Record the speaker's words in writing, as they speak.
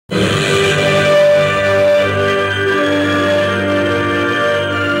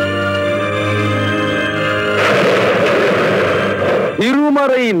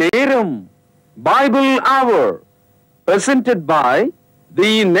திருமறை நேரம் Bible Hour presented by the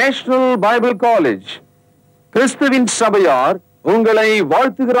National Bible College. கிறிஸ்துவின் சபையார் உங்களை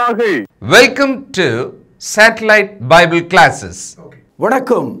வாழ்த்துகிறார்கள். Welcome to Satellite Bible Classes.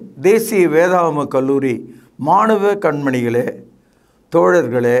 வணக்கம். தேசிய வேதாகம கல்லூரி மாணவ கண்மணிகளே,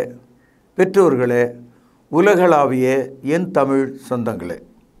 தோழர்களே, பெற்றோர்களே, உலகளாவிய என் தமிழ் சொந்தங்களே,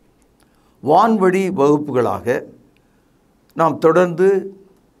 வான்வழி வகுப்புகளாக நாம் தொடர்ந்து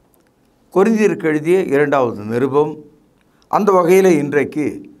கொரிந்தியருக்கு எழுதிய 2வது நிருபம், அந்த வகையில் இன்றைக்கு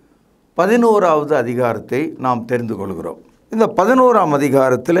 11வது அதிகாரத்தை நாம் தெரிந்து கொள்கிறோம். இந்த 11ஆம்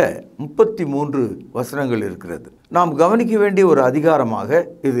அதிகாரத்தில் 33 வசனங்கள் இருக்கிறது. நாம் கவனிக்க வேண்டிய ஒரு அதிகாரமாக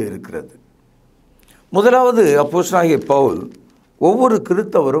இது இருக்கிறது. முதலாவது, அப்போஸ்தலனாகிய பவுல் ஒவ்வொரு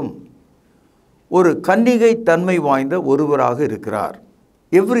கிறிஸ்தவரும் ஒரு கன்னிகை தன்மை வாய்ந்த ஒருவராக இருக்கிறார்.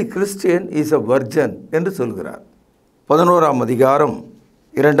 எவ்ரி கிறிஸ்டியன் இஸ் அ வர்ஜன் என்று சொல்கிறார். 11ஆம் அதிகாரம்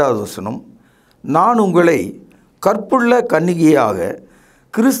 2வது வசனம், நான் உங்களை கற்புள்ள கன்னிகையாக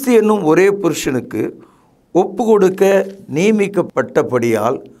கிறிஸ்து என்னும் ஒரே புருஷனுக்கு ஒப்பு கொடுக்க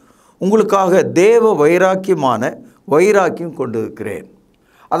நியமிக்கப்பட்டபடியால் உங்களுக்காக தேவ வைராக்கியம் கொண்டிருக்கிறேன்.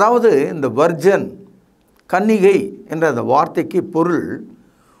 அதாவது இந்த வர்ஜன், கன்னிகை என்ற அந்த வார்த்தைக்கு பொருள்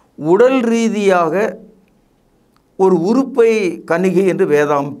உடல் ரீதியாக ஒரு உறுப்பை கன்னிகை என்று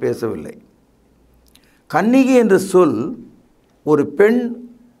வேதாகம் பேசவில்லை. கன்னிகை என்ற சொல் ஒரு பெண்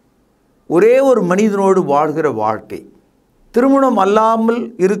ஒரே ஒரு மனிதனோடு வாழ்கிற வாழ்க்கை. திருமணம் அல்லாமல்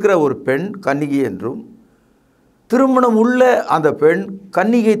இருக்கிற ஒரு பெண் கன்னிகை என்றும், திருமணம் உள்ள அந்த பெண்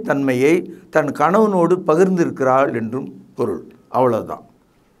கன்னிகை தன்மையை தன் கணவனோடு பகிர்ந்திருக்கிறாள் என்றும் பொருள். அவ்வளோதான்.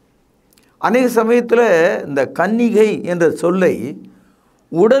 அநேக சமயத்தில் இந்த கன்னிகை என்ற சொல்லை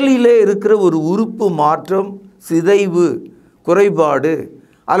உடலிலே இருக்கிற ஒரு உறுப்பு மாற்றம், சிதைவு, குறைபாடு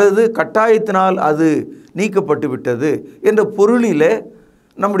அல்லது கட்டாயத்தினால் அது நீக்கப்பட்டு விட்டது என்ற பொருளிலே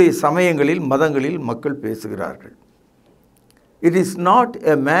நம்முடைய சமயங்களில், மதங்களில் மக்கள் பேசுகிறார்கள். It is not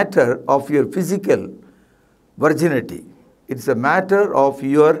a matter of your physical virginity. It's a matter of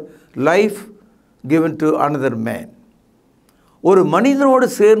your life given to another man. ஒரு மனிதனோடு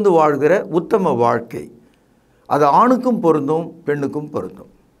சேர்ந்து வாழ்கிற உத்தம வாழ்க்கை, அது ஆணுக்கும் பொருந்தும், பெண்ணுக்கும்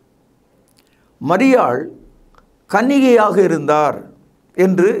பொருந்தும். மரியாள் கன்னிகையாக இருந்தார்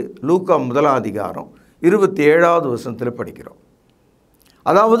என்று லூக்கா 1ஆம் அதிகாரம் 27வது வசனத்தில் படிக்கிறோம்.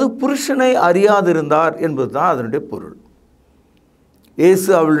 அதாவது புருஷனை அறியாதிருந்தார் என்பது தான் அதனுடைய பொருள். இயேசு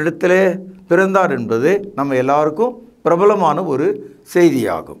அவளிடத்திலே பிறந்தார் என்பது நம்ம எல்லாருக்கும் பிரபலமான ஒரு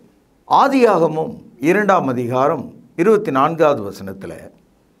செய்தியாகும். ஆதியாகமம் 2ஆம் அதிகாரம் 24வது வசனத்தில்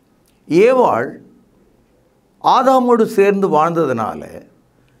ஏவாள் ஆதாமோடு சேர்ந்து வாழ்ந்ததுனால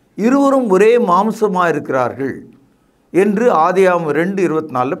இருவரும் ஒரே மாம்சமாக இருக்கிறார்கள் என்று ஆதியாகமம்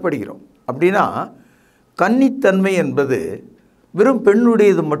 2:24 படிக்கிறோம். அப்படின்னா கன்னித்தன்மை என்பது வெறும்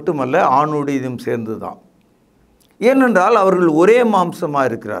பெண்ணுடையது மட்டுமல்ல, ஆணுடையதும் சேர்ந்து தான். ஏனென்றால் அவர்கள் ஒரே மாம்சமாக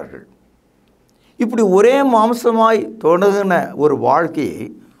இருக்கிறார்கள். இப்படி ஒரே மாம்சமாய் தொடங்கின ஒரு வாழ்க்கையை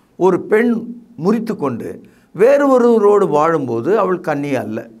ஒரு பெண் முறித்து கொண்டு வேறு ஒருவரோடு வாழும்போது அவள் கன்னி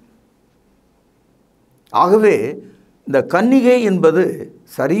அல்ல. ஆகவே இந்த கன்னிகை என்பது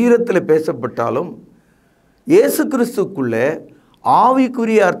சரீரத்தில் பேசப்பட்டாலும் இயேசு கிறிஸ்துக்குள்ளே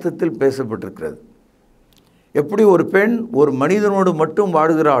ஆவிக்குரிய அர்த்தத்தில் பேசப்பட்டிருக்கிறது. எப்படி ஒரு பெண் ஒரு மனிதனோடு மட்டும்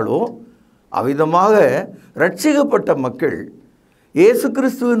வாழ்கிறாளோ அவ்விதமாக ரட்சிக்கப்பட்ட மக்கள் இயேசு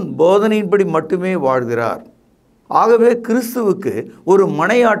கிறிஸ்துவின் போதனையின்படி மட்டுமே வாழ்கிறார். ஆகவே கிறிஸ்துவுக்கு ஒரு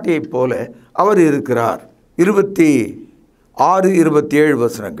மனையாட்டியைப் போல அவர் இருக்கிறார். 26-27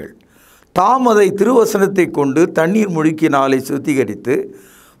 வசனங்கள், தாம் அதை திருவசனத்தை கொண்டு தண்ணீர் முழுக்கினாலே சுத்திகரித்து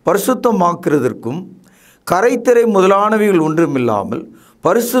பரிசுத்தமாக்குறதற்கும் கரைத்திரை முதலானவைகள் ஒன்றுமில்லாமல்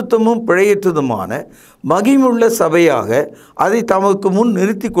பரிசுத்தமும் பிழையற்றதுமான மகிமுள்ள சபையாக அதை தமக்கு முன்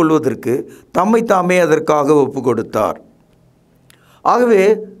நிறுத்தி கொள்வதற்கு தம்மை தாமே அதற்காக ஒப்பு கொடுத்தார். ஆகவே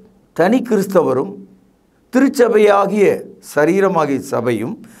தனி கிறிஸ்தவரும் திருச்சபையாகிய சரீரமாகிய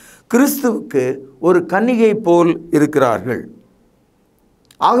சபையும் கிறிஸ்துவுக்கு ஒரு கன்னிகை போல் இருக்கிறார்கள்.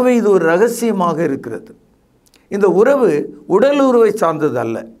 ஆகவே இது ஒரு ரகசியமாக இருக்கிறது. இந்த உறவு உடல் உறவை சார்ந்தது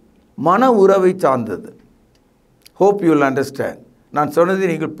அல்ல, மன உறவை சார்ந்தது. Hope you will understand. நான் சொன்னதை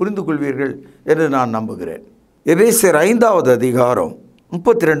நீங்கள் புரிந்து கொள்வீர்கள் என்று நான் நம்புகிறேன். எபேசியர் 5வது அதிகாரம்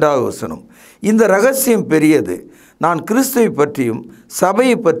 32வது வசனம், இந்த ரகசியம் பெரியது, நான் கிறிஸ்துவை பற்றியும்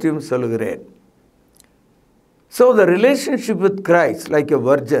சபையை பற்றியும் சொல்கிறேன். So the relationship with Christ like a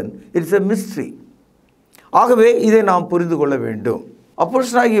virgin, it's a mystery. ஆகவே இதை நாம் புரிந்து கொள்ள வேண்டும்.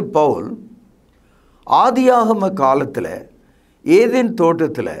 அப்போஸ்தலனாகிய பவுல் ஆதியாகம காலத்தில் ஏதேன்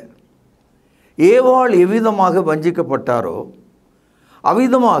தோட்டத்தில் ஏவாள் எவ்விதமாக வஞ்சிக்கப்பட்டாரோ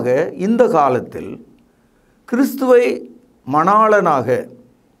அவ்விதமாக இந்த காலத்தில் கிறிஸ்துவை மணாளனாக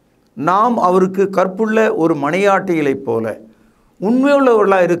நாம் அவருக்கு கற்புள்ள ஒரு மணியாட்டிகளைப் போல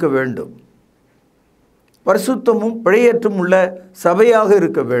உண்மையுள்ளவர்களாக இருக்க வேண்டும். பரிசுத்தமும் பிழையற்றும் உள்ள சபையாக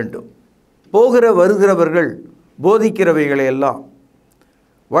இருக்க வேண்டும். போகிற வருகிறவர்கள் போதிக்கிறவைகளை எல்லாம்,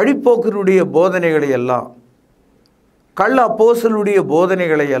 வழிப்போக்கருடைய போதனைகளை எல்லாம், கள்ள அப்போஸ்தலருடைய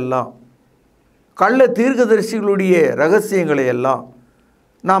போதனைகளை எல்லாம், கள்ள தீர்க்கதரிசிகளுடைய இரகசியங்களை எல்லாம்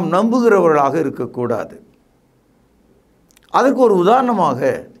நாம் நம்புகிறவர்களாக இருக்கக்கூடாது. அதுக்கு ஒரு உதாரணமாக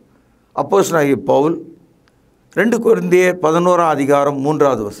அப்போஸ்தலனாகிய பவுல் 2 கொரிந்தியர் 11ஆம் அதிகாரம்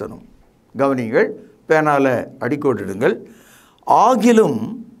 3வது வசனம் கவனிங்கள், பேனால அடிக்கோட்டிடுங்கள். ஆகிலும்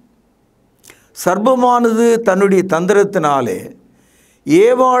சர்ப்பமானது தன்னுடைய தந்திரத்தினாலே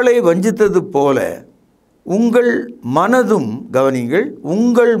ஏவாளை வஞ்சித்தது போல உங்கள் மனதும், கவனிங்கள்,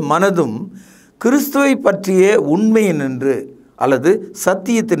 உங்கள் மனதும் கிறிஸ்துவை பற்றிய உண்மையினின்று அல்லது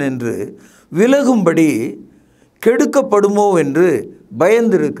சத்தியத்தினின்று விலகும்படி கெடுக்கப்படுமோ என்று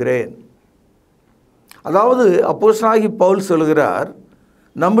பயந்திருக்கிறேன். அதாவது அப்போஸ்தலனாகிய பவுல் சொல்கிறார்,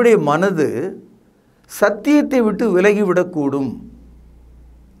 நம்முடைய மனது சத்தியத்தை விட்டு விலகிவிடக்கூடும்.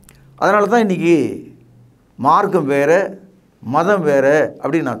 அதனால தான் இன்றைக்கி மார்க்கம் வேறு மதம் வேறு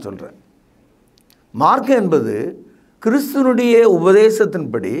அப்படின்னு நான் சொல்கிறேன். மார்க்கம் என்பது கிறிஸ்துவனுடைய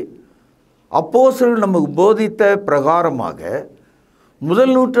உபதேசத்தின்படி அப்போஸ்தலர்கள் நமக்கு போதித்த பிரகாரமாக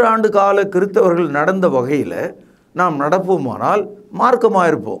முதல் நூற்றாண்டு கால கிறிஸ்தவர்கள் நடந்த வகையில் நாம் நடப்போமானால் மார்க்கமாக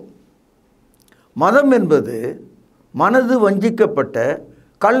இருப்போம். மதம் என்பது மனது வஞ்சிக்கப்பட்ட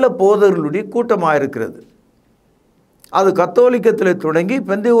கள்ள போதகர்களுடைய கூட்டமாக இருக்கிறது. அது கத்தோலிக்கத்தில் தொடங்கி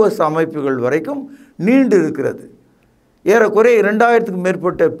பெந்தேகோஸ்து அமைப்புகள் வரைக்கும் நீண்டு இருக்கிறது. ஏறக்குறைய 2000க்கும்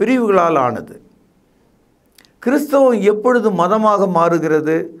மேற்பட்ட பிரிவுகளால் ஆனது. கிறிஸ்தவம் எப்பொழுது மதமாக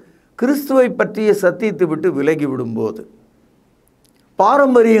மாறுகிறது? கிறிஸ்துவை பற்றிய சத்தியத்தை விட்டு விலகிவிடும்போது,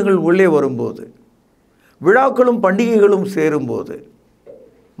 பாரம்பரியங்கள் உள்ளே வரும்போது, விழாக்களும் பண்டிகைகளும் சேரும்போது,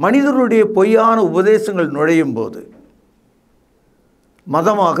 மனிதர்களுடைய பொய்யான உபதேசங்கள் நுழையும் போது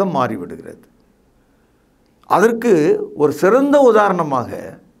மதமாக மாறிவிடுகிறது. அதற்கு ஒரு சிறந்த உதாரணமாக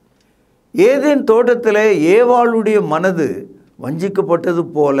ஏதேன் தோட்டத்தில் ஏவாளுடைய மனது வஞ்சிக்கப்பட்டது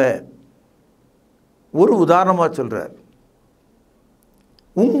போல ஒரு உதாரணமாக சொல்கிறார்.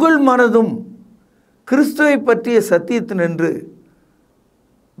 உங்கள் மனதும் கிறிஸ்துவை பற்றிய சத்தியத்தினின்று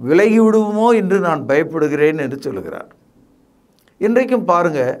விலகிவிடுவோமோ என்று நான் பயப்படுகிறேன் என்று சொல்கிறார். இன்றைக்கும்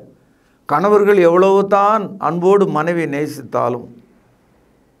பாருங்கள், கணவர்கள் எவ்வளவு தான் அன்போடு மனைவி நேசித்தாலும்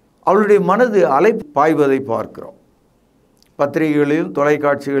அவளுடைய மனது அலை பாய்வதை பார்க்கிறோம். பத்திரிகைகளிலும்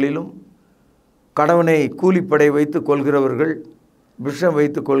தொலைக்காட்சிகளிலும் கணவனை கூலிப்படை வைத்து கொள்கிறவர்கள், விஷம்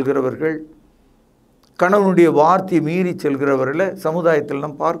வைத்து கொள்கிறவர்கள், கணவனுடைய வார்த்தையை மீறி செல்கிறவர்களை சமுதாயத்தில்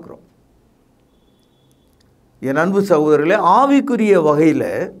நாம் பார்க்கிறோம். என் அன்பு சகோதரர்களே, ஆவிக்குரிய வகையில்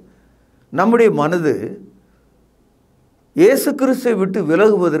நம்முடைய மனது இயேசு கிறிஸ்துவை விட்டு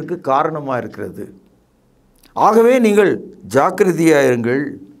விலகுவதற்கு காரணமாக இருக்கிறது. ஆகவே நீங்கள் ஜாக்கிரதையாயிருங்கள்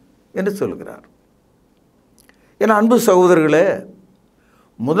என்று சொல்கிறார். என் அன்பு சகோதரர்களே,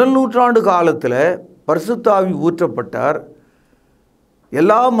 முதல் நூற்றாண்டு காலத்தில் பரிசுத்த ஆவி ஊற்றப்பட்டார்.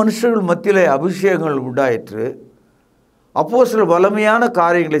 எல்லா மனுஷர்கள் மத்தியிலே அபிஷேகங்கள் உண்டாயிற்று. அப்போஸ்தலர்கள் வல்லமையான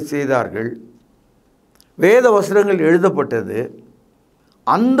காரியங்களை செய்தார்கள். வேத வசனங்கள் எழுதப்பட்டது.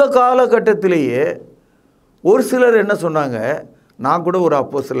 அந்த காலகட்டத்திலேயே ஒரு சிலர் என்ன சொன்னாங்க, நான் கூட ஒரு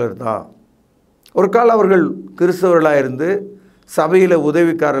அப்போஸ்தலர் தான். ஒரு காலம் அவர்கள் கிறிஸ்தவர்களாக இருந்து, சபையில்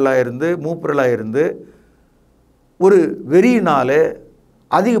உதவிக்காரர்களாக இருந்து, மூப்பர்களாக இருந்து, ஒரு வெறியினால்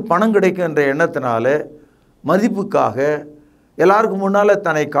அதிக பணம் கிடைக்கும் என்ற எண்ணத்தினால, மதிப்புக்காக, எல்லாருக்கும் முன்னால்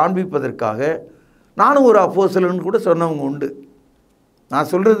தன்னை காண்பிப்பதற்காக நானும் ஒரு அப்போஸ்தலன்னு கூட சொன்னவங்க உண்டு.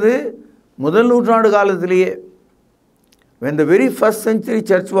 நான் சொல்கிறது முதல் நூற்றாண்டு காலத்திலேயே, when the very first century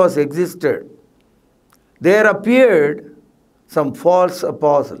church was existed, there appeared some false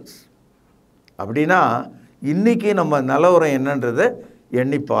apostles. அப்படின்னா இன்றைக்கி நம்ம நிலவரம் என்னன்றதை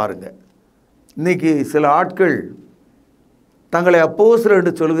எண்ணி பாருங்கள். இன்றைக்கி சில ஆட்கள் தங்களை அப்போஸ்தலர்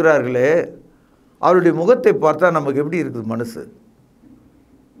என்று சொல்கிறார்களே, அவருடைய முகத்தை பார்த்தா நமக்கு எப்படி இருக்குது மனசு?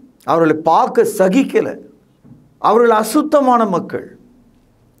 அவர்களை பார்க்க சகிக்கலை. அவர்கள் அசுத்தமான மக்கள்.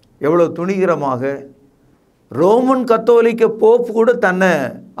 எவ்வளோ துணிகரமாக ரோமன் கத்தோலிக்க போப்பு கூட தன்னை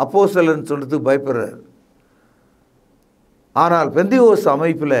அப்போஸ்தலர்னு சொல்கிறதுக்கு பயப்படுறார். ஆனால் பெந்தேகோஸ்து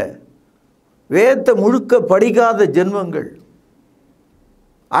அமைப்பில் வேதத்தை முழுக்க படிக்காத ஜென்மங்கள்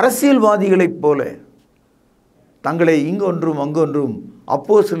அரசியல்வாதிகளைப் போல தங்களை இங்கொன்றும் அங்கொன்றும்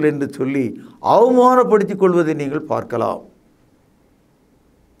அப்போஸ்தலர் என்று சொல்லி அவமானப்படுத்திக் கொள்வதை நீங்கள் பார்க்கலாம்.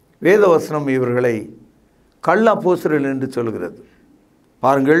 வேதவசனம் இவர்களை கள்ள அப்போஸ்தலர் என்று சொல்கிறது.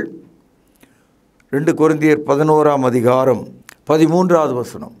 பாருங்கள், 2 கொரிந்தியர் 11ஆம் அதிகாரம் 13வது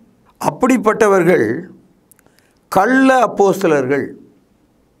வசனம். அப்படிப்பட்டவர்கள் கள்ள அப்போஸ்தலர்கள்.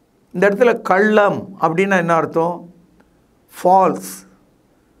 இந்த இடத்துல கள்ளம் அப்படின்னா என்ன அர்த்தம்? ஃபால்ஸ்,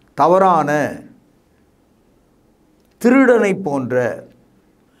 தவறான, திருடனை போன்ற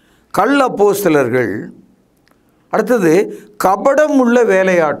கள்ள அப்போஸ்தலர்கள். அடுத்தது கபடம் உள்ள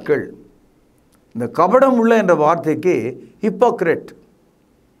வேலையாட்கள். இந்த கபடம் உள்ள என்ற வார்த்தைக்கு ஹிப்போக்ரேட்.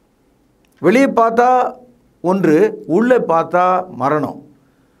 வெளியே பார்த்தா ஒன்று, உள்ளே பார்த்தா மரணம்.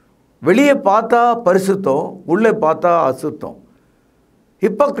 வெளியே பார்த்தா பரிசுத்தம், உள்ளே பார்த்தா அசுத்தம்.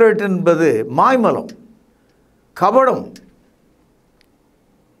 ஹிப்போக்ரேட் என்பது மாய்மலம், கபடம்.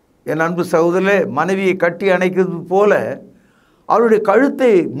 என் அன்பு சகோதரே, மனைவியை கட்டி அணைக்கிறது போல அவருடைய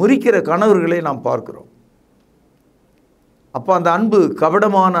கழுத்தை முறிக்கிற கணவர்களை நாம் பார்க்கிறோம். அப்போ அந்த அன்பு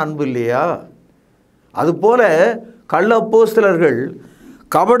கபடமான அன்பு இல்லையா? அதுபோல கள்ள அப்போஸ்தலர்கள்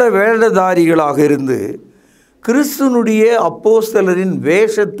கபட வேடதாரிகளாக இருந்து கிறிஸ்துனுடைய அப்போஸ்தலரின்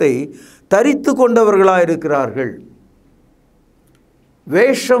வேஷத்தை தரித்து கொண்டவர்களாக இருக்கிறார்கள்.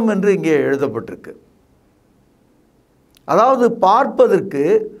 வேஷம் என்று இங்கே எழுதப்பட்டிருக்கு. அதாவது பார்ப்பதற்கு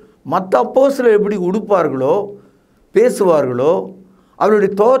மற்ற அப்போஸ்தலர் எப்படி உடுப்பார்களோ, பேசுவார்களோ,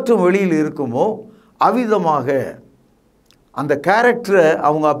 அவருடைய தோற்றம் வெளியில் இருக்குமோ அவ்விதமாக அந்த கேரக்டரை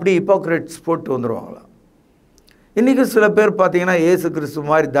அவங்க அப்படி ஹிப்போக்ரேட்ஸ் போட்டு வந்துடுவாங்களாம். இன்றைக்கி சில பேர் பார்த்திங்கன்னா இயேசு கிறிஸ்து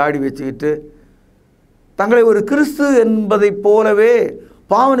மாதிரி தாடி வச்சுக்கிட்டு தங்களை ஒரு கிறிஸ்து என்பதை போலவே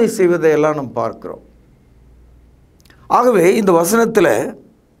பாவனை செய்வதையெல்லாம் நம்ம பார்க்கிறோம். ஆகவே இந்த வசனத்தில்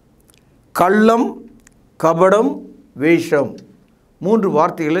கள்ளம், கபடம், வேஷம் 3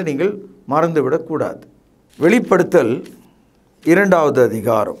 வார்த்தைகளை நீங்கள் மறந்துவிடக்கூடாது. வெளிப்படுத்தல் 2வது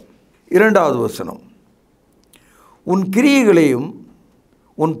அதிகாரம் 2வது வசனம். உன் கிரியைகளையும்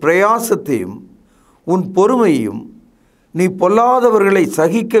உன் பிரயாசத்தையும் உன் பொறுமையும் நீ பொல்லாதவர்களை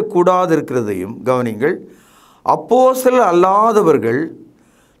சகிக்க கூடாதிருக்கிறதையும் கவனிங்கள். அப்போஸ்தலர் அல்லாதவர்கள்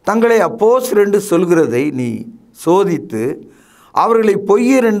தங்களை அப்போஸ்தலர் என்று சொல்கிறதை நீ சோதித்து அவர்களை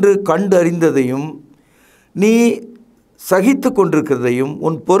பொய்யர் என்று கண்டு அறிந்ததையும் நீ சகித்து கொண்டிருக்கிறதையும்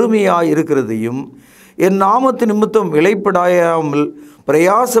உன் பொறுமையாய் இருக்கிறதையும் என் நாமத்து நிமித்தம் இளைப்படாயாமல்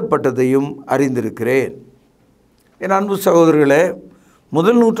பிரயாசப்பட்டதையும் அறிந்திருக்கிறேன். என் அன்பு சகோதரர்களே,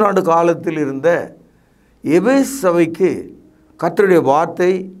 முதல் நூற்றாண்டு காலத்தில் இருந்த எபேசு சபைக்கு கர்த்தருடைய வார்த்தை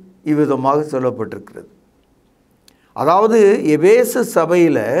இவ்விதமாக சொல்லப்பட்டிருக்கிறது. அதாவது எபேசு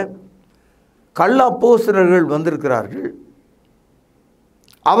சபையில் கள்ள அப்போஸ்தலர்கள் வந்திருக்கிறார்கள்.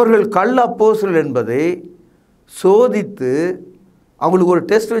 அவர்கள் கள்ள அப்போஸ்தலர் என்பதை சோதித்து அவங்களுக்கு ஒரு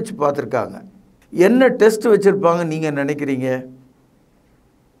டெஸ்ட் வச்சு பார்த்துருக்காங்க. என்ன டெஸ்ட் வச்சுருப்பாங்க நீங்கள் நினைக்கிறீங்க?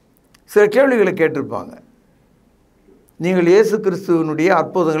 சில கேள்விகளை கேட்டிருப்பாங்க. நீங்கள் இயேசு கிறிஸ்துவனுடைய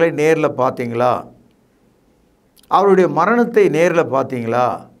அற்புதங்களை நேரில் பார்த்தீங்களா? அவருடைய மரணத்தை நேரில் பார்த்தீங்களா?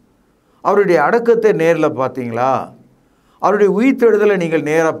 அவருடைய அடக்கத்தை நேரில் பார்த்தீங்களா? அவருடைய உயிர்த்தெழுதலை நீங்கள்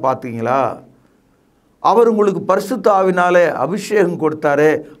நேராக பார்த்தீங்களா? அவர் உங்களுக்கு பரிசுத்த ஆவினாலே அபிஷேகம்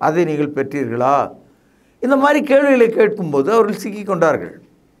கொடுத்தாரே, அதை நீங்கள் பெற்றீர்களா? இந்த மாதிரி கேள்விகளை கேட்கும்போது அவர்கள் சிக்கிக்கொண்டார்கள்.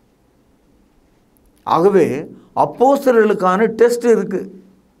 ஆகவே அப்போஸ்தலர்களுக்கான டெஸ்ட் இருக்குது.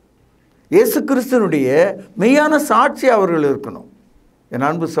 இயேசு கிறிஸ்துவனுடைய மெய்யான சாட்சி அவர்கள் இருக்கணும். என்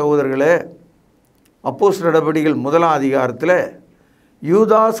அன்பு சகோதரர்களே, அப்போஸ்தலர் நடபடிகள் 1ஆம் அதிகாரத்தில்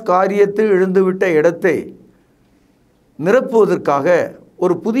யூதாஸ் காரியத்தில் எழுந்துவிட்ட இடத்தை நிரப்புவதற்காக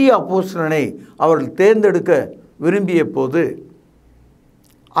ஒரு புதிய அப்போஸ்தலனை அவர்கள் தேர்ந்தெடுக்க விரும்பிய போது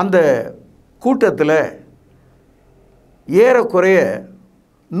அந்த கூட்டத்தில் ஏறக்குறைய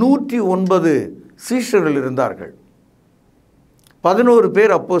 109 சீஷர்கள் இருந்தார்கள். 11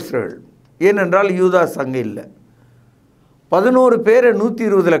 பேர் அப்போஸ்தலர்கள். ஏனென்றால் யூதாஸ் அங்கே இல்லை. 11 பேரை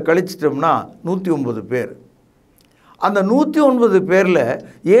 120 கழிச்சிட்டோம்னா 109 பேர். அந்த 109 பேரில்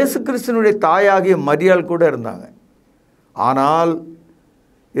இயேசு கிறிஸ்துவனுடைய தாயாகிய மரியாள் கூட இருந்தாங்க. ஆனால்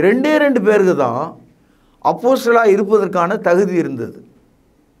 2 பேருக்கு தான் அப்போஸ்தலராக இருப்பதற்கான தகுதி இருந்தது.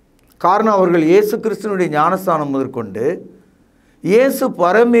 காரணம், அவர்கள் இயேசு கிறிஸ்துவனுடைய ஞானஸ்தானம் முதற்கொண்டு இயேசு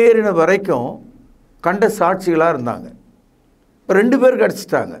பரமேறின வரைக்கும் கண்ட சாட்சிகளாக இருந்தாங்க. 2 பேர்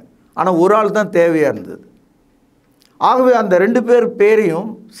கிடச்சிட்டாங்க. ஆனால் ஒரு ஆள் தான் தேவையாக இருந்தது. ஆகவே அந்த 2 பேர் பேரையும்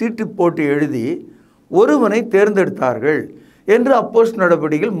சீட்டு போட்டு எழுதி ஒருவனை தேர்ந்தெடுத்தார்கள் என்று அப்போஸ்தலர்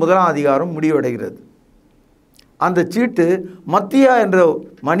நடபடிகள் 1ஆம் அதிகாரம் முடிவடைகிறது. அந்த சீட்டு மத்தியா என்ற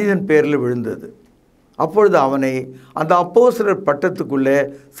மனிதன் பேரில் விழுந்தது. அப்பொழுது அவனை அந்த அப்போஸ்தலர் பட்டத்துக்குள்ளே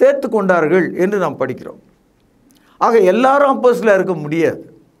சேர்த்து கொண்டார்கள் என்று நாம் படிக்கிறோம். ஆக எல்லாரும் அப்போஸ்தலராக இருக்க முடியாது,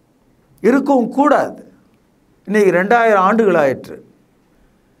 இருக்கவும் கூடாது. இன்றைக்கி 2000 ஆண்டுகள் ஆயிற்று.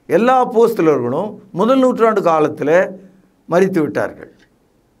 எல்லா அப்போஸ்தலர்களும் முதல் நூற்றாண்டு காலத்தில் மரித்து விட்டார்கள்.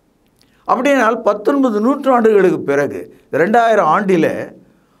 அப்படினால் 19 நூற்றாண்டுகளுக்கு பிறகு 2000 ஆண்டில்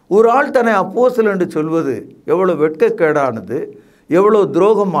ஒரு ஆள் தன்னை அப்போஸ்தலன் என்று சொல்வது எவ்வளோ வெட்கக்கேடானது, எவ்வளோ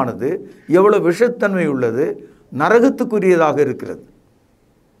துரோகமானது, எவ்வளோ விஷத்தன்மை உள்ளது, நரகத்துக்குரியதாக இருக்கிறது.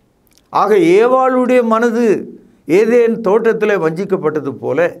 ஆக ஏவாளுடைய மனது ஏதேன் தோட்டத்தில் வஞ்சிக்கப்பட்டது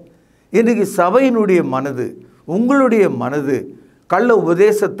போல இன்றைக்கு சபையினுடைய மனது, உங்களுடைய மனது கள்ள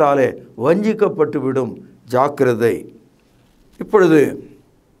உபதேசத்தாலே வஞ்சிக்கப்பட்டுவிடும். ஜாக்கிரதை. இப்பொழுது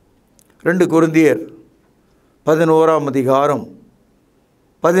 2 கொரிந்தியர் 11ஆம் அதிகாரம்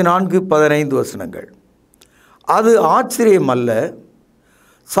 14-15 வசனங்கள். அது ஆச்சரியம் அல்ல,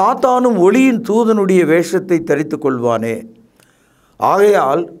 சாத்தானும் ஒளியின் தூதனுடைய வேஷத்தை தரித்து கொள்வானே.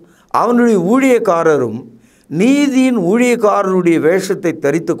 ஆகையால் அவனுடைய ஊழியக்காரரும் நீதியின் ஊழியக்காரருடைய வேஷத்தை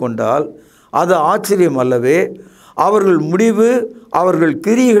தரித்து கொண்டால் அது ஆச்சரியம் அல்லவே, அவர்கள் முடிவு அவர்கள்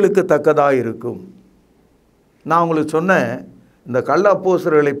கிரியைகளுக்கு தக்கதாக இருக்கும். நான் உங்களுக்கு சொன்ன இந்த கள்ள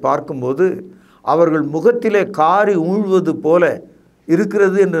அப்போஸ்தலர்களை பார்க்கும்போது அவர்கள் முகத்திலே காரி ஊழ்வது போல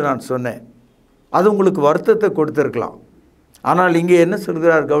இருக்கிறது என்று நான் சொன்னேன். அது உங்களுக்கு வருத்தத்தை கொடுத்திருக்கலாம். ஆனால் இங்கே என்ன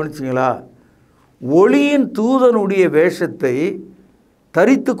சொல்கிறார் கவனிச்சிங்களா? ஒளியின் தூதனுடைய வேஷத்தை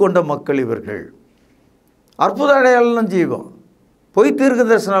தரித்து கொண்ட மக்கள் இவர்கள். அற்புத அடையாளம்லாம் செய்வான், பொய் தீர்க்க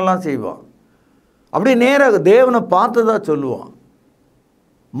தரிசனம்லாம் செய்வான், அப்படி நேராக தேவனை பார்த்ததா சொல்லுவான்,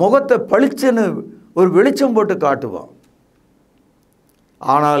 முகத்தை பளிச்சுன்னு ஒரு வெளிச்சம் போட்டு காட்டுவான்.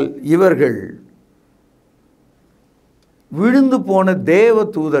 ஆனால் இவர்கள் விழுந்து போன தேவ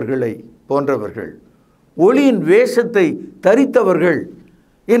தூதர்களை போன்றவர்கள், ஒளியின் வேஷத்தை தரித்தவர்கள்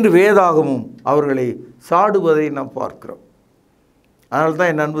என்று வேதாகமும் அவர்களை சாடுவதை நாம் பார்க்கிறோம். அதனால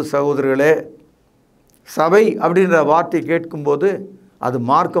தான் என் அன்பு சகோதரர்களே, சபை அப்படின்ற வார்த்தை கேட்கும்போது அது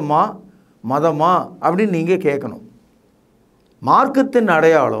மார்க்கமா மதமா அப்படின்னு நீங்கள் கேட்கணும். மார்க்கத்தின்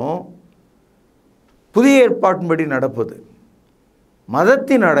அடையாளம் புதிய ஏற்பாட்டின்படி நடப்பது,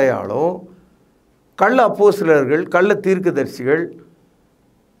 மதத்தின் அடையாளம் கள்ள அப்போஸ்தலர்கள், கள்ள தீர்க்கதரிசிகள்,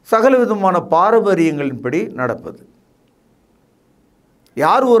 சகல விதமான பாரம்பரியங்களின்படி நடப்பது.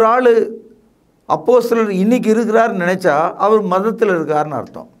 யார் ஒரு ஆள் அப்போஸ்தலர் இன்னைக்கு இருக்கிறார்னு நினச்சா அவர் மதத்தில் இருக்காருன்னு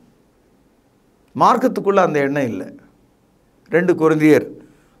அர்த்தம். மார்க்கத்துக்குள்ளே அந்த எண்ணம் இல்லை. 2 கொரிந்தியர்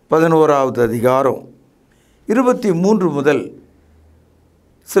 11ஆவது அதிகாரம் 23 முதல்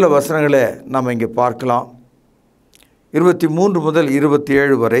சில வசனங்களை நாம் இங்கே பார்க்கலாம். 23 முதல்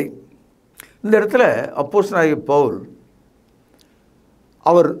 27 வரை. இந்த இடத்துல அப்போஸ்தலனாகிய பவுல்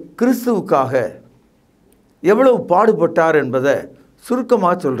அவர் கிறிஸ்துவுக்காக எவ்வளவு பாடுபட்டார் என்பதை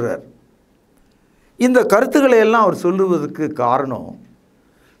சுருக்கமாக சொல்கிறார். இந்த கருத்துக்களை எல்லாம் அவர் சொல்லுவதற்கு காரணம்,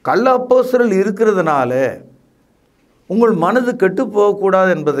 கள்ள அப்போஸ்தலர் இருக்கிறதுனால உங்கள் மனது கெட்டு போகக்கூடாது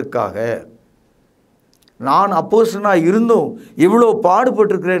என்பதற்காக. நான் அப்போஸ்தலனாக இருந்தும் இவ்வளோ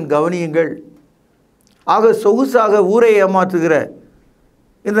பாடுபட்டிருக்கிறேன் கவனியுங்கள். ஆக சொகுசாக ஊரை ஏமாற்றுகிற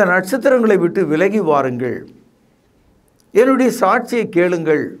இந்த நட்சத்திரங்களை விட்டு விலகி வாருங்கள், என்னுடைய சாட்சியை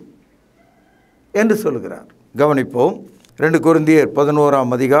கேளுங்கள் என்று சொல்கிறார். கவனிப்போம். 2 கொரிந்தியர்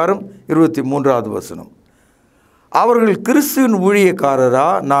 11ஆம் அதிகாரம் 23வது வசனம். அவர்கள் கிறிஸ்துவின் ஊழியக்காரரா?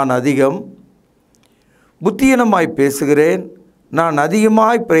 நான் அதிகம் புத்தியீனமாய் பேசுகிறேன், நான்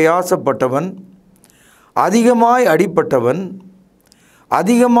அதிகமாய் பிரயாசப்பட்டவன், அதிகமாய் அடிப்பட்டவன்,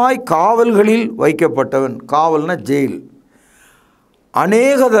 அதிகமாய் காவல்களில் வைக்கப்பட்டவன். காவல்னா ஜெயில்.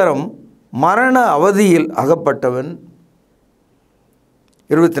 அநேக தரம் மரண அவதியில் அகப்பட்டவன்.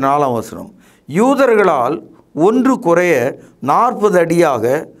 24ஆம் வசனம். யூதர்களால் ஒன்று குறைய 40 அடியாக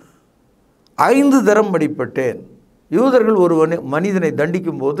 5 தரம் அடிப்பட்டேன். யூதர்கள் ஒரு மனிதனை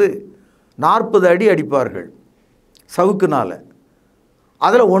தண்டிக்கும் போது 40 அடி அடிப்பார்கள் சவுக்குனால்.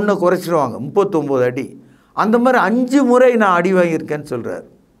 அதில் 1 குறைச்சிடுவாங்க, 39 அடி. அந்த மாதிரி 5 முறை நான் அடி வாங்கியிருக்கேன்னு சொல்கிறார்.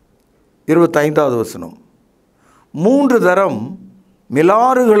 25வது வசனம். 3 தரம்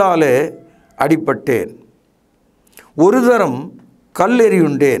மிலாறுகளாலே அடிப்பட்டேன், 1 தரம்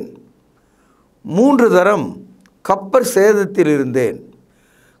கல்லெறியுண்டேன், 3 தரம் கப்பர் சேதத்தில் இருந்தேன்,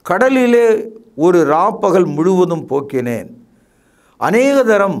 கடலிலே ஒரு ராப்பகல் முழுவதும் போக்கினேன், அநேக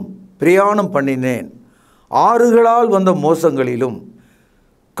தரம் பிரயாணம் பண்ணினேன், ஆறுகளால் வந்த மோசங்களிலும்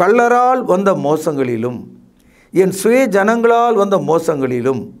கள்ளரால் வந்த மோசங்களிலும் என் சுய ஜனங்களால் வந்த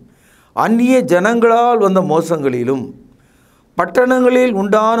மோசங்களிலும் அந்நிய ஜனங்களால் வந்த மோசங்களிலும் பட்டணங்களில்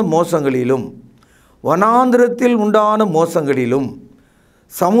உண்டான மோசங்களிலும் வனாந்திரத்தில் உண்டான மோசங்களிலும்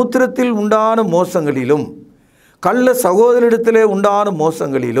சமுத்திரத்தில் உண்டான மோசங்களிலும் கள்ள சகோதரிடத்திலே உண்டான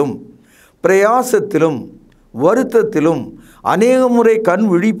மோசங்களிலும் பிரயாசத்திலும் வருத்தத்திலும் அநேக முறை கண்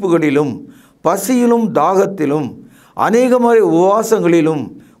விழிப்புகளிலும் பசியிலும் தாகத்திலும் அநேக முறை உபவாசங்களிலும்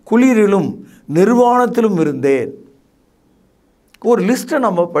குளிரிலும் நிர்வாணத்திலும் இருந்தேன். ஒரு லிஸ்ட்டை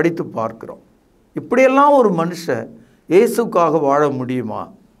நம்ம படித்து பார்க்கிறோம். இப்படியெல்லாம் ஒரு மனுஷன் இயேசுக்காக வாழ முடியுமா?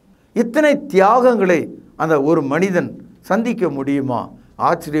 இத்தனை தியாகங்களை அந்த ஒரு மனிதன் சந்திக்க முடியுமா?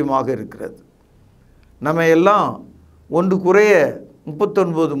 ஆச்சரியமாக இருக்கிறது. நம்ம எல்லாம் ஒன்று குறைய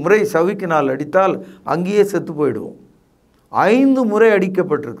 39 முறை சவுக்கினால் அடித்தால் அங்கேயே செத்து போயிடுவோம். 5 முறை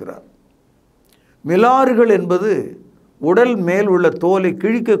அடிக்கப்பட்டிருக்கிறார். மிலாறுகள் என்பது உடல் மேல் உள்ள தோலை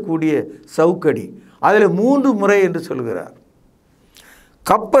கிழிக்கக்கூடிய சவுக்கடி, அதில் 3 முறை என்று சொல்கிறார்.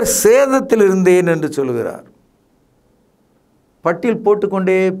 கப்பர் சேதத்தில் இருந்தேன் என்று சொல்கிறார். பட்டியல்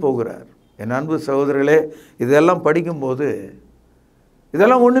போட்டுக்கொண்டே போகிறார். என் அன்பு சகோதரர்களே, இதெல்லாம் படிக்கும்போது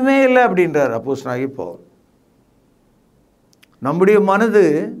இதெல்லாம் ஒன்றுமே இல்லை அப்படின்றார் அப்போஸ்தலனாகிய பவுல். நம்முடைய மனது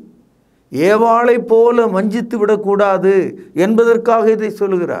ஏவாளை போல வஞ்சித்து விடக்கூடாது என்பதற்காக இதை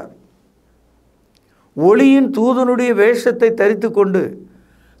சொல்லுகிறார். ஒளியின் தூதனுடைய வேஷத்தை தரித்து கொண்டு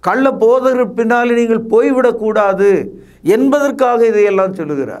கள்ள போதகர் பின்னாலே நீங்கள் போய்விடக்கூடாது என்பதற்காக இதையெல்லாம்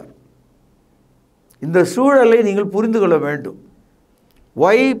சொல்லுகிறார். இந்த சூழலை நீங்கள் புரிந்து கொள்ள வேண்டும்.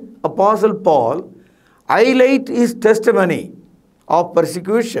 Why Apostle Paul highlight his testimony of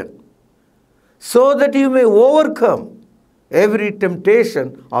persecution, so that you may overcome every temptation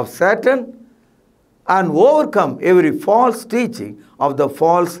of Satan and overcome every false teaching of the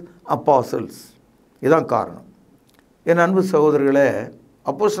false apostles. இதான் காரணம். என் அன்பு சகோதரர்களே,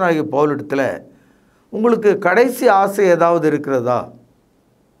 அப்போஸ்தலனாகிய பவுலிடத்தில் உங்களுக்கு கடைசி ஆசை ஏதாவது இருக்கிறதா?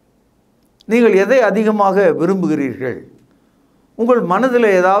 நீங்கள் எதை அதிகமாக விரும்புகிறீர்கள்? உங்கள் மனதில்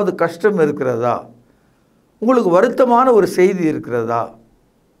ஏதாவது கஷ்டம் இருக்கிறதா? உங்களுக்கு வருத்தமான ஒரு செய்தி இருக்கிறதா?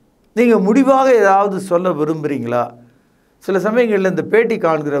 நீங்கள் முடிவாக ஏதாவது சொல்ல விரும்புகிறீங்களா? சில சமயங்களில் இந்த பேட்டி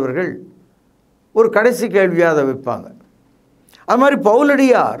காண்கிறவர்கள் ஒரு கடைசி கேள்வியாக அதை வைப்பாங்க. அது மாதிரி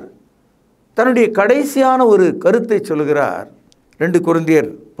பவுலடியார் தன்னுடைய கடைசியான ஒரு கருத்தை சொல்கிறார். 2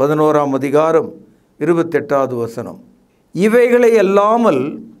 கொரிந்தியர் 11ஆம் அதிகாரம் 28வது வசனம். இவைகளை அல்லாமல்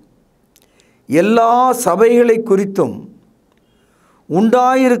எல்லா சபைகளை குறித்தும்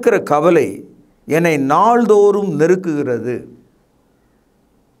உண்டாயிருக்கிற கவலை என்னை நாள்தோறும் நெருக்குகிறது.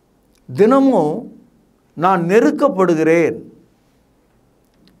 தினமும் நான் நெருக்கப்படுகிறேன்.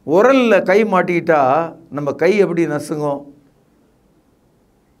 உரலில் கை மாட்டிக்கிட்டா நம்ம கை எப்படி நசுங்கும்?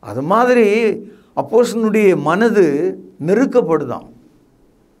 அது மாதிரி அப்போஸ்தலனுடைய மனது நெருக்கப்படுதான்.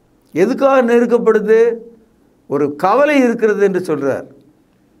 எதுக்காக நெருக்கப்படுது? ஒரு கவலை இருக்கிறது என்று சொல்கிறார்.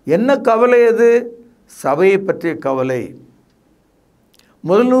 என்ன கவலை அது? சபையை பற்றிய கவலை.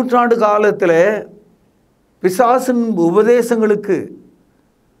 முதல் நூற்றாண்டு காலத்தில் பிசாசின் உபதேசங்களுக்கு,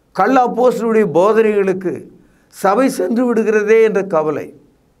 கள்ள அப்போஸ்தலனுடைய போதனைகளுக்கு சபை சென்று விடுகிறதே என்ற கவலை.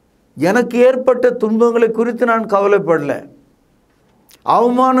 எனக்கு ஏற்பட்ட துன்பங்களை குறித்து நான் கவலைப்படலை,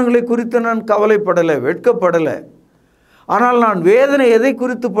 அவமானங்களை குறித்து நான் கவலைப்படலை, வெட்கப்படலை. ஆனால் நான் வேதனை எதை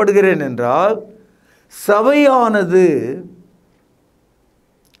குறித்து படுகிறேன் என்றால், சபையானது,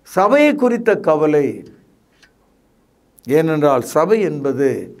 சபையை குறித்த கவலை. ஏனென்றால் சபை என்பது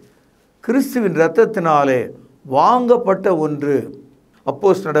கிறிஸ்துவின் இரத்தத்தினாலே வாங்கப்பட்ட ஒன்று.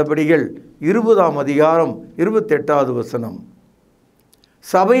 அப்போஸ்தலர் நடபடிகள் 20ஆம் அதிகாரம் 28வது வசனம்.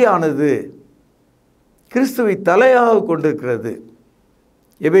 சபையானது கிறிஸ்துவை தலையாக கொண்டிருக்கிறது.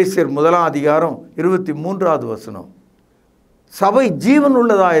 எபேசியர் 1ஆம் அதிகாரம் 23வது வசனம். சபை ஜீவன்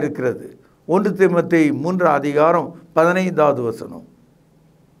உள்ளதாக இருக்கிறது. 1 தீமோத்தேயு 3ஆம் அதிகாரம் 15வது வசனம்.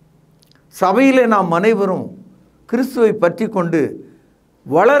 சபையிலே நாம் அனைவரும் கிறிஸ்துவை பற்றி கொண்டு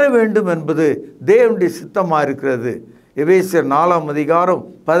வளர வேண்டும் என்பது தேவனுடைய சித்தமாக இருக்கிறது. எபேசியர் 4ஆம் அதிகாரம்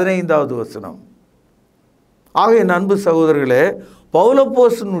 15வது வசனம். ஆக என் அன்பு சகோதரர்களே,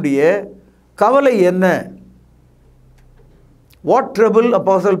 பவுலப்போஸ்தலனுடைய கவலை என்ன? What trouble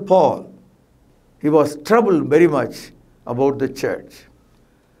Apostle Paul? He was troubled very much about the church.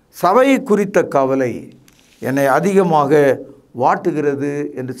 சபையை குறித்த கவலை என்னை அதிகமாக வாட்டுகிறது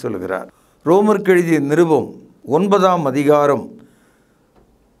என்று சொல்கிறார். ரோமருக்கு எழுதிய நிருபம் 9ஆம் அதிகாரம்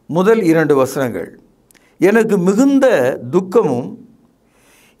முதல் 2 வசனங்கள். எனக்கு மிகுந்த துக்கமும்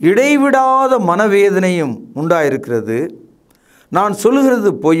இடைவிடாத மனவேதனையும் உண்டாயிருக்கிறது. நான் சொல்லுகிறது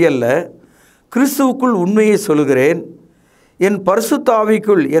பொய்யல்ல, கிறிஸ்துவுக்குள் உண்மையை சொல்லுகிறேன். என் பரிசுத்த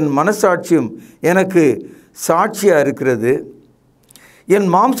ஆவிக்குள் என் மனசாட்சியும் எனக்கு சாட்சியாக இருக்கிறது. என்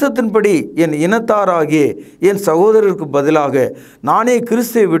மாம்சத்தின்படி என் இனத்தாராகிய என் சகோதரருக்கு பதிலாக நானே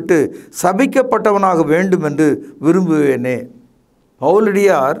கிறிஸ்துவை விட்டு சபிக்கப்பட்டவனாக வேண்டும் என்று விரும்புவேனே.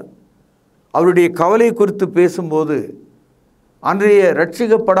 பவுலடியார் அவருடைய கவலை குறித்து பேசும்போது அன்றைய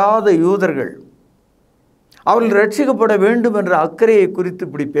ரட்சிக்கப்படாத யூதர்கள் அவர்கள் ரட்சிக்கப்பட வேண்டும் என்ற அக்கறையை குறித்து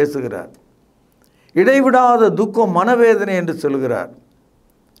இப்படி பேசுகிறார். இடைவிடாத துக்கம், மனவேதனை என்று சொல்கிறார்.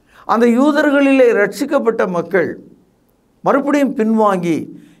 அந்த யூதர்களிலே ரட்சிக்கப்பட்ட மக்கள் மறுபடியும் பின்வாங்கி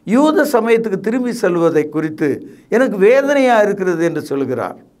யூத சமயத்துக்கு திரும்பி செல்வதை குறித்து எனக்கு வேதனையாக இருக்கிறது என்று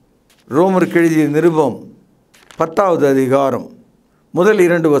சொல்கிறார். ரோமருக்கு எழுதிய நிருபம் 10வது அதிகாரம் முதல்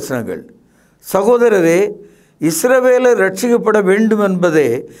 2 வசனங்கள். சகோதரரே, இஸ்ரவேலர் ரட்சிக்கப்பட வேண்டும் என்பதே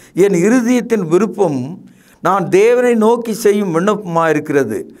என் இருதயத்தின் விருப்பம். நான் தேவனை நோக்கி செய்யும் விண்ணப்பமாக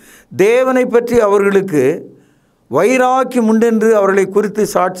இருக்கிறது. தேவனை பற்றி அவர்களுக்கு வைராக்கியம் உண்டென்று அவர்களை குறித்து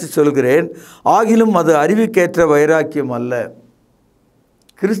சாட்சி சொல்கிறேன். ஆகிலும் அது அறிவுக்கேற்ற வைராக்கியம் அல்ல.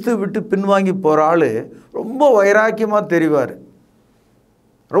 கிறிஸ்துவ விட்டு பின்வாங்கி போகிற ஆள் ரொம்ப வைராக்கியமாக தெரிவார்.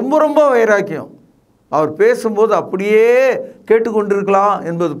 ரொம்ப வைராக்கியம். அவர் பேசும்போது அப்படியே கேட்டுக்கொண்டிருக்கலாம்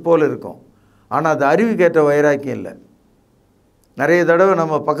என்பது போல் இருக்கும். ஆனால் அது அறிவுக்கேற்ற வைராக்கியம் இல்லை. நிறைய தடவை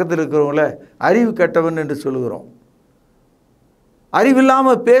நம்ம பக்கத்தில் இருக்கிறவங்கள அறிவு கெட்டவன் என்று சொல்லுகிறோம்.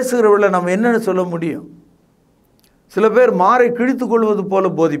 அறிவில்லாமல் பேசுகிறவளை நம்ம என்னென்னு சொல்ல முடியும்? சில பேர் மாறை கிழித்து கொள்வது போல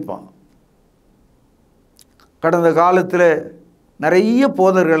போதிப்பான். கடந்த காலத்தில் நிறைய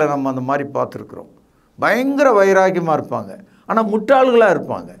போதர்களை நம்ம அந்த மாதிரி பார்த்துருக்குறோம். பயங்கர வைராக்கியமாக இருப்பாங்க, ஆனால் முட்டாள்களாக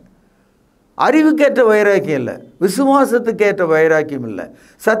இருப்பாங்க. அறிவுக்கேற்ற வைராக்கியம் இல்லை, விசுவாசத்துக்கேற்ற வைராக்கியம் இல்லை,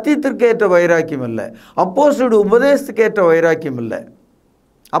 சத்தியத்திற்கேற்ற வைராக்கியம் இல்லை, அப்போஸ்தலருடைய உபதேசத்துக்கேற்ற வைராக்கியம் இல்லை.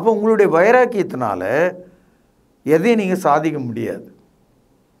 அப்போ உங்களுடைய வைராக்கியத்தினால எதையும் நீங்கள் சாதிக்க முடியாது.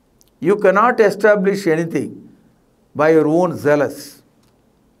 You cannot establish anything by your own zealous.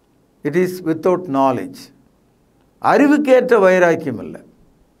 It is without knowledge. அறிவுக்கேற்ற வைராக்கியம் இல்லை.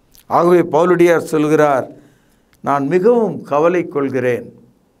 ஆகவே பவுலடியார் சொல்கிறார், நான் மிகவும் கவலை கொள்கிறேன்.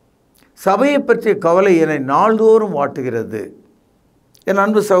 சபையை பற்றிய கவலை என்னை நாள்தோறும் வாட்டுகிறது. என்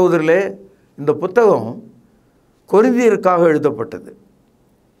அன்பு சகோதரர்களே, இந்த புத்தகம் கொரிந்தியருக்காக எழுதப்பட்டது.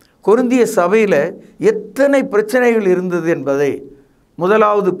 கொரிந்திய சபையில் எத்தனை பிரச்சனைகள் இருந்தது என்பதை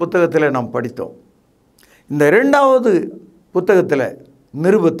முதலாவது புத்தகத்தில் நாம் படித்தோம். இந்த இரண்டாவது புத்தகத்தில்,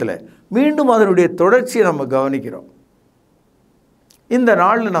 நிருபத்தில் மீண்டும் அதனுடைய தொடர்ச்சியை நம்ம கவனிக்கிறோம். இந்த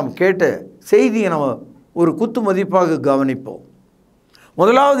நாளில் நாம் கேட்ட செய்தியை நம்ம ஒரு குத்து மதிப்பாக கவனிப்போம்.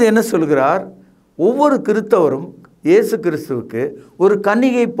 முதலாவது என்ன சொல்கிறார்? ஒவ்வொரு கிறிஸ்தவரும் இயேசு கிறிஸ்துவுக்கு ஒரு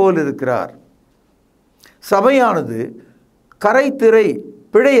கன்னிகை போல் இருக்கிறார். சபையானது கரைதிரை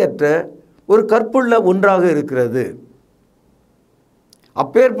பிழையற்ற ஒரு கற்புள்ள ஒன்றாக இருக்கிறது.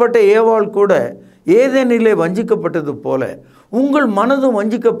 அப்பேற்பட்ட ஏவாள் கூட ஏதேனிலே வஞ்சிக்கப்பட்டது போல உங்கள் மனதும்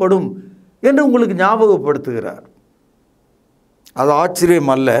வஞ்சிக்கப்படும் என்று உங்களுக்கு ஞாபகப்படுத்துகிறார். அது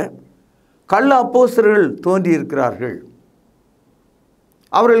ஆச்சரியம் அல்ல. கள்ள அப்போஸ்தலர்கள் தோன்றியிருக்கிறார்கள்.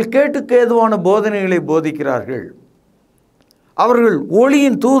 அவர்கள் கேட்டுக்கு ஏதுவான போதனைகளை போதிக்கிறார்கள். அவர்கள்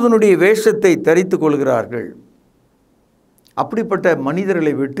ஒளியின் தூதனுடைய வேஷத்தை தரித்து கொள்கிறார்கள். அப்படிப்பட்ட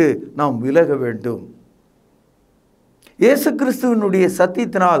மனிதர்களை விட்டு நாம் விலக வேண்டும். இயேசு கிறிஸ்துவினுடைய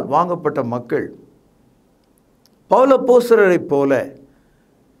சத்தியத்தினால் வாங்கப்பட்ட மக்கள் பவுல் அப்போஸ்தலரைப் போல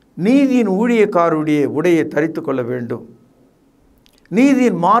நீதியின் ஊழியக்காரருடைய உடையை தரித்து கொள்ள வேண்டும்.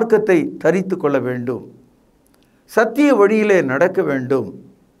 நீதியின் மார்க்கத்தை தரித்து கொள்ள வேண்டும். சத்திய வழியிலே நடக்க வேண்டும்.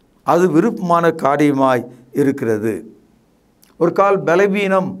 அது விருப்பமான காரியமாய் இருக்கிறது. ஒரு கால்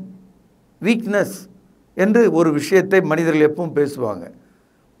பலவீனம், வீக்னஸ் என்று ஒரு விஷயத்தை மனிதர்கள் எப்பவும் பேசுவாங்க.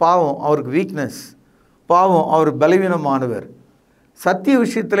 பாவம் அவருக்கு வீக்னஸ், பாவம் அவர் பலவீனமானவர். சத்திய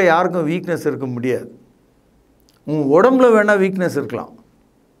விஷயத்தில் யாருக்கும் வீக்னஸ் இருக்க முடியாது. உங்கள் உடம்புல வேணால் வீக்னஸ் இருக்கலாம்,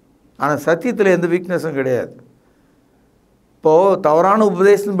 ஆனால் சத்தியத்தில் எந்த வீக்னஸும் கிடையாது. இப்போது தவறான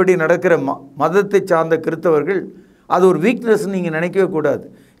உபதேசத்தின்படி நடக்கிற மதத்தை சார்ந்த கிறிஸ்தவர்கள் அது ஒரு வீக்னஸ் நீங்கள் நினைக்கவே கூடாது.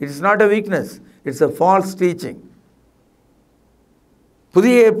 It's not a weakness, it's a false teaching.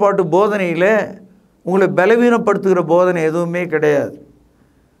 புதிய ஏற்பாட்டு போதனையில் உங்களை பலவீனப்படுத்துகிற போதனை எதுவுமே கிடையாது.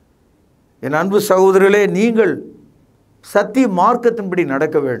 என் அன்பு சகோதரர்களே, நீங்கள் சத்திய மார்க்கத்தின்படி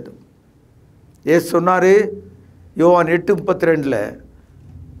நடக்க வேண்டும். ஏசு சொன்னார் யோவான் 8:32,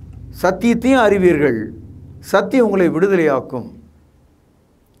 சத்தியத்தையும் அறிவீர்கள், சத்தியம் உங்களை விடுதலையாக்கும்.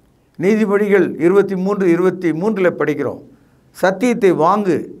 நீதிபதிகள் 23:23 படிக்கிறோம், சத்தியத்தை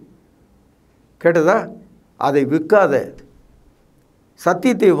வாங்கு. கேட்டதா? அதை விற்காத.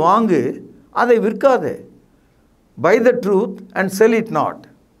 சத்தியத்தை வாங்கு, அதை விற்காத. By the truth and sell it not.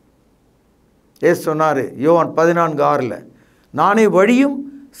 ஏசு சொன்னார் யோவான் 14:6, நானே வழியும்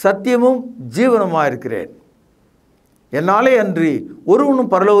சத்தியமும் ஜீவனமாக இருக்கிறேன், என்னாலே அன்றி ஒருவனும்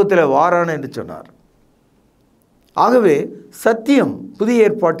பரலோகத்தில் வாரான் என்று சொன்னார். ஆகவே சத்தியம் புதிய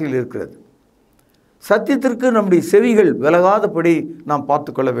ஏற்பாட்டில் இருக்கிறது. சத்தியத்திற்கு நம்முடைய செவிகள் விலகாதபடி நாம்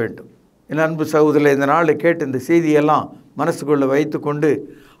பார்த்து கொள்ள வேண்டும். என் அன்பு சகோதரர்களே, இந்த நாளில் கேட்ட இந்த செய்தியெல்லாம் மனசுக்குள்ளே வைத்து கொண்டு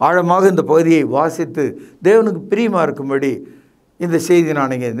ஆழமாக இந்த பகுதியை வாசித்து தேவனுக்கு பிரியமாக இருக்கும்படி இந்த செய்தி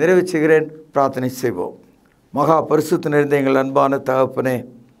நான் இங்கே நிறைவேற்றுகிறேன். பிரார்த்தனை செய்வோம். மகா பரிசுத்த நிறைந்த எங்கள் அன்பான தகப்பனே,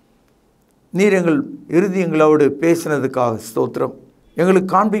 நீர் எங்கள் இருதயங்களோடு பேசினதுக்காக ஸ்தோத்திரம். எங்களுக்கு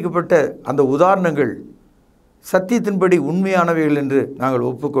காண்பிக்கப்பட்ட அந்த உதாரணங்கள் சத்தியத்தின்படி உண்மையானவைகள் என்று நாங்கள்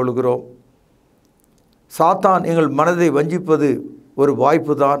ஒப்புக்கொள்கிறோம். சாத்தான் எங்கள் மனதை வஞ்சிப்பது ஒரு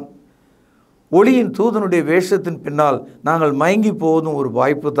வாய்ப்பு தான். ஒளியின் தூதனுடைய வேஷத்தின் பின்னால் நாங்கள் மயங்கி போவதும் ஒரு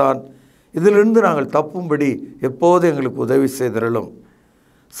வாய்ப்பு தான். இதிலிருந்து நாங்கள் தப்பும்படி எப்போது எங்களுக்கு உதவி செய்தரலும்.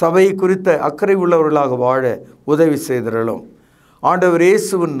 சபை குறித்த அக்கறை உள்ளவர்களாக வாழ உதவி செய்தருளும். ஆண்டவர்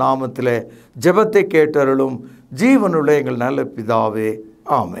இயேசுவின் நாமத்தில் ஜெபத்தை கேட்டருளும். ஜீவனுள்ள எங்கள் நல்ல பிதாவே,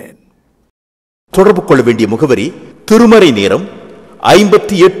 ஆமென். தொடர்பு கொள்ள வேண்டிய முகவரி: திருமறை நேரம்,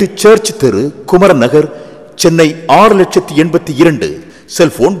 58 சர்ச் தெரு, குமரன் நகர், சென்னை 6,82,000.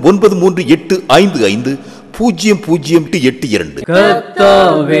 செல்போன் 9385500882.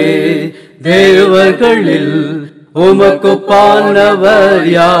 கர்த்தாவே, தேவர்களில் உமக்குப்பானவர்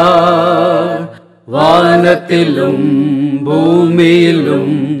யார்? வானத்திலும்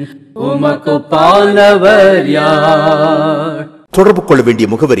பூமியிலும் உமக்குப்பானவர் யார்? தொடர்பு கொள்ள வேண்டிய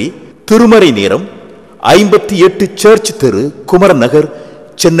முகவரி: திருமறை நேரம், 58 சர்ச் தெரு, குமரன் நகர்,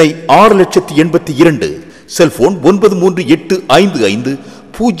 சென்னை 6,82,000. செல்போன்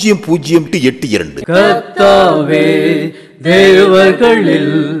 9385500882. கர்த்தாவே,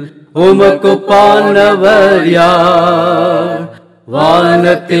 தேவர்களில் உமக்குப்பானவர் யார்?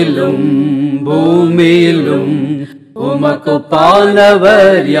 வானத்திலும் பூமியிலும்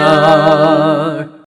உமக்குப்பானவர் யார்?